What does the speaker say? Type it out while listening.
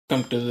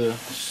Welcome to the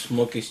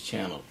Smoky's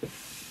channel.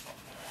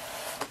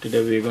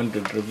 Today we are going to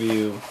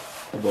review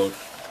about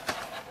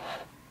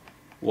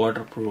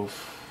waterproof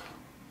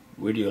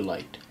video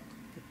light.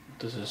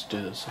 This is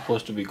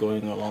supposed to be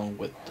going along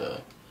with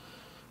the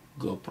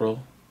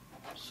GoPro,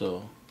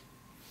 so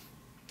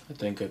I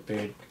think I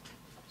paid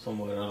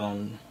somewhere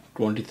around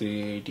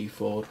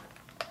 $23.84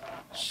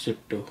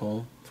 shipped to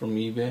home from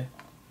eBay.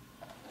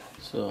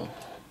 So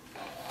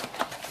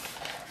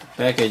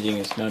packaging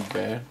is not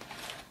bad.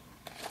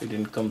 It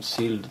didn't come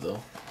sealed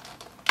though.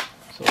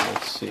 So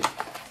let's see.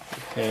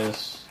 It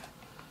has,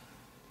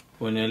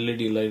 when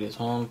LED light is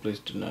on, please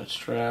do not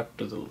strap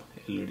to the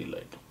LED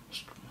light.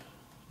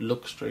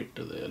 Look straight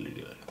to the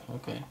LED light.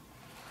 Okay.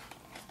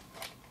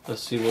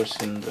 Let's see what's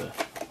in the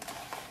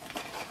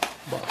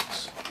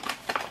box.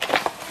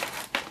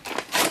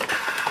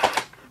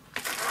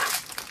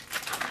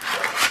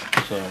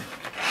 So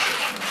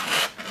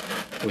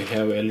we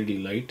have LED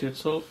light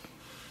itself.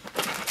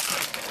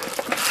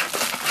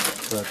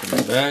 Back in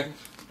the bag,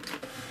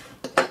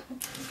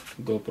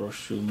 GoPro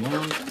shoe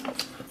mount,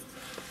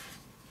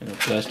 and a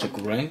plastic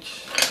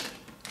wrench,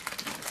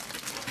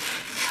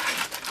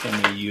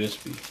 and a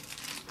USB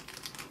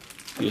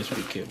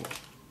cable.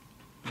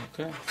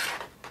 Okay.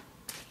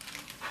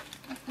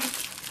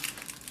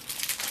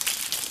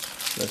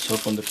 Let's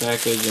open the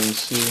package and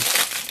see.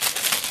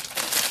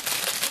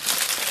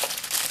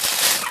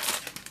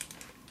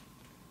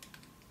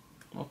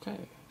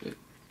 Okay,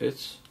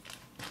 it's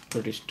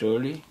pretty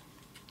sturdy.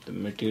 The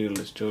material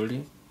is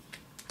sturdy.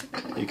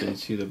 You can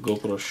see the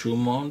GoPro shoe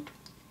mount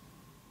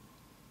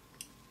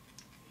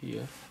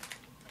here.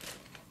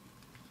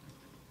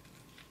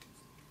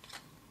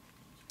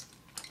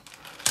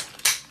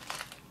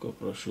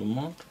 GoPro shoe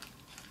mount,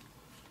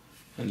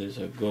 and there's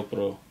a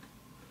GoPro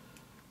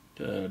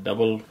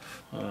double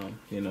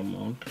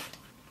mount,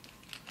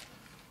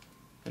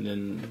 and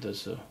then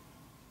there's a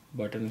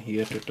button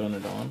here to turn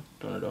it on,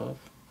 turn it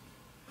off,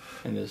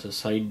 and there's a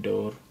side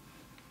door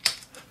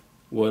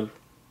where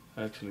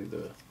actually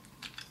the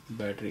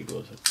battery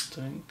goes, I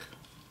think.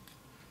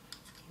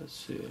 Let's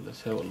see,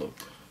 let's have a look.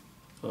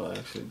 Oh,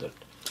 actually that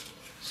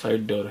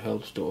side door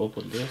helps to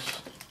open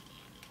this.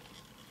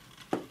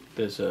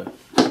 There's a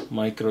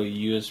micro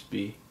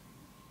USB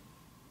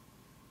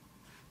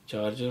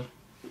charger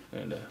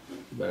and a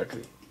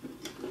battery.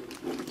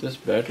 This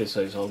battery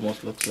size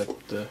almost looks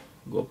like the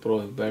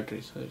GoPro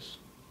battery size.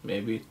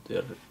 Maybe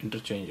they're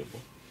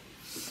interchangeable.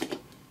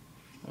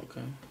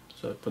 Okay.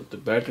 So I put the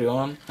battery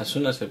on. As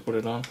soon as I put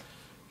it on,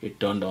 it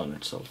turned on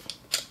itself.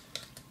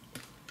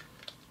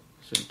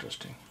 It's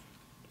interesting.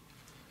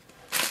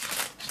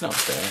 It's not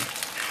bad.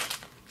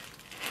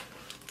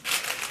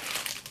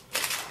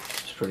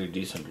 It's pretty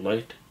decent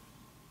light.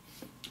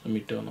 Let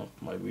me turn off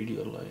my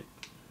video light.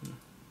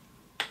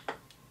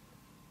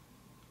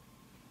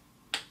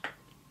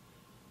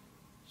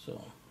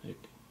 So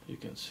you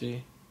can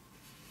see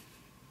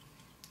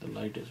the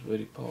light is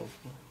very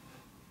powerful.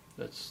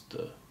 That's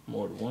the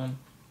mode 1.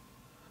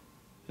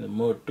 In the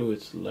mode 2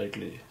 it's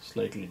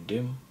slightly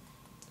dim.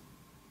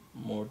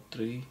 Mode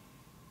 3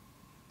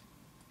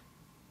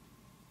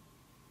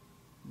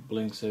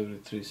 blinks every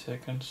 3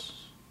 seconds.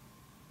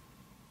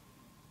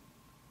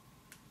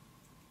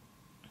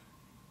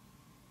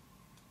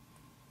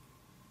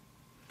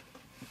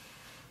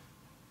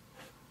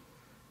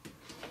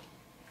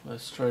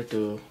 Let's try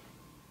to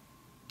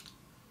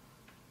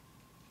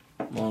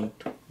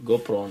mount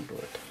GoPro onto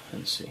it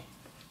and see.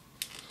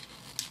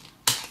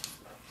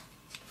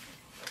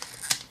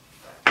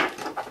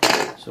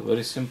 It's a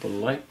very simple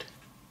light,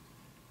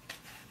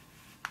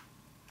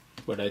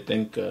 but I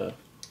think it's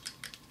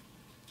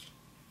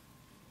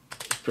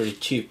pretty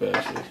cheap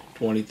actually.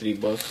 23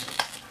 bucks.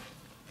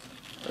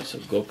 That's a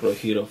GoPro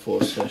Hero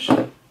 4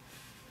 Session,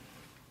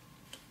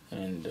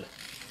 and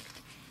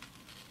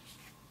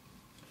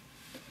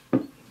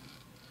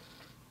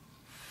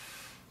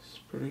it's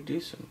pretty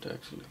decent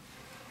actually.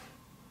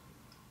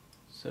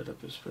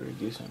 Setup is pretty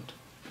decent.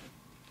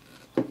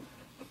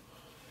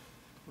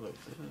 Like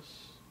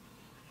this.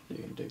 You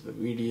can take the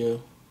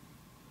video,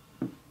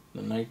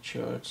 the night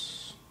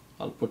shots.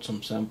 I'll put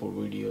some sample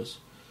videos.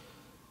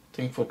 I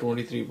think for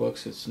 23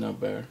 bucks it's not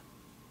bad.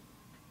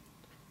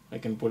 I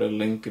can put a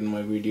link in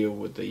my video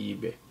with the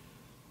eBay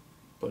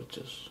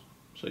purchase,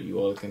 so you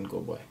all can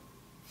go buy.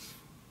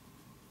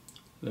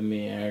 Let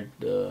me add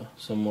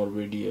some more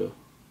video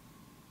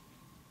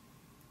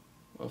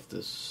of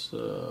this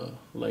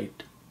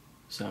light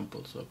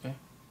samples, okay?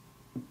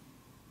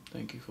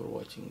 Thank you for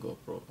watching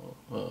GoPro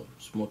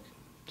Smoky.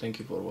 Thank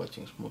you for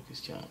watching Smoky's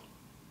channel.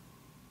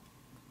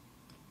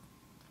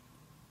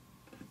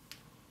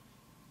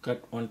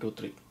 Cut 1, 2,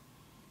 3.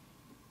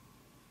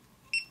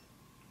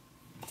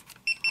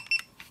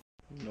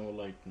 No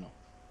light now.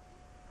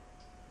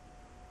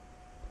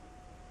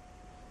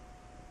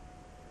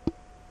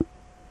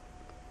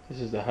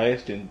 This is the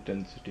highest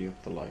intensity of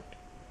the light.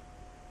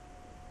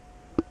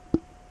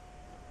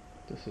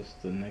 This is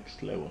the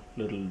next level,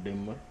 little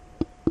dimmer,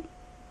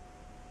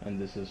 and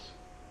this is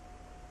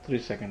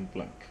 3-second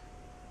blink.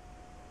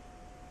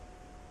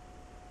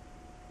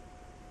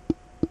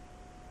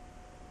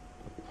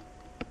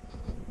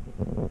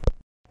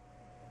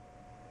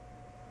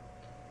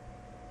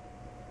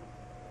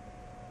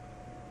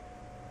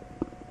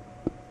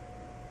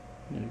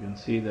 can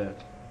see that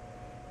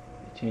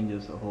it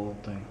changes the whole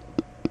thing.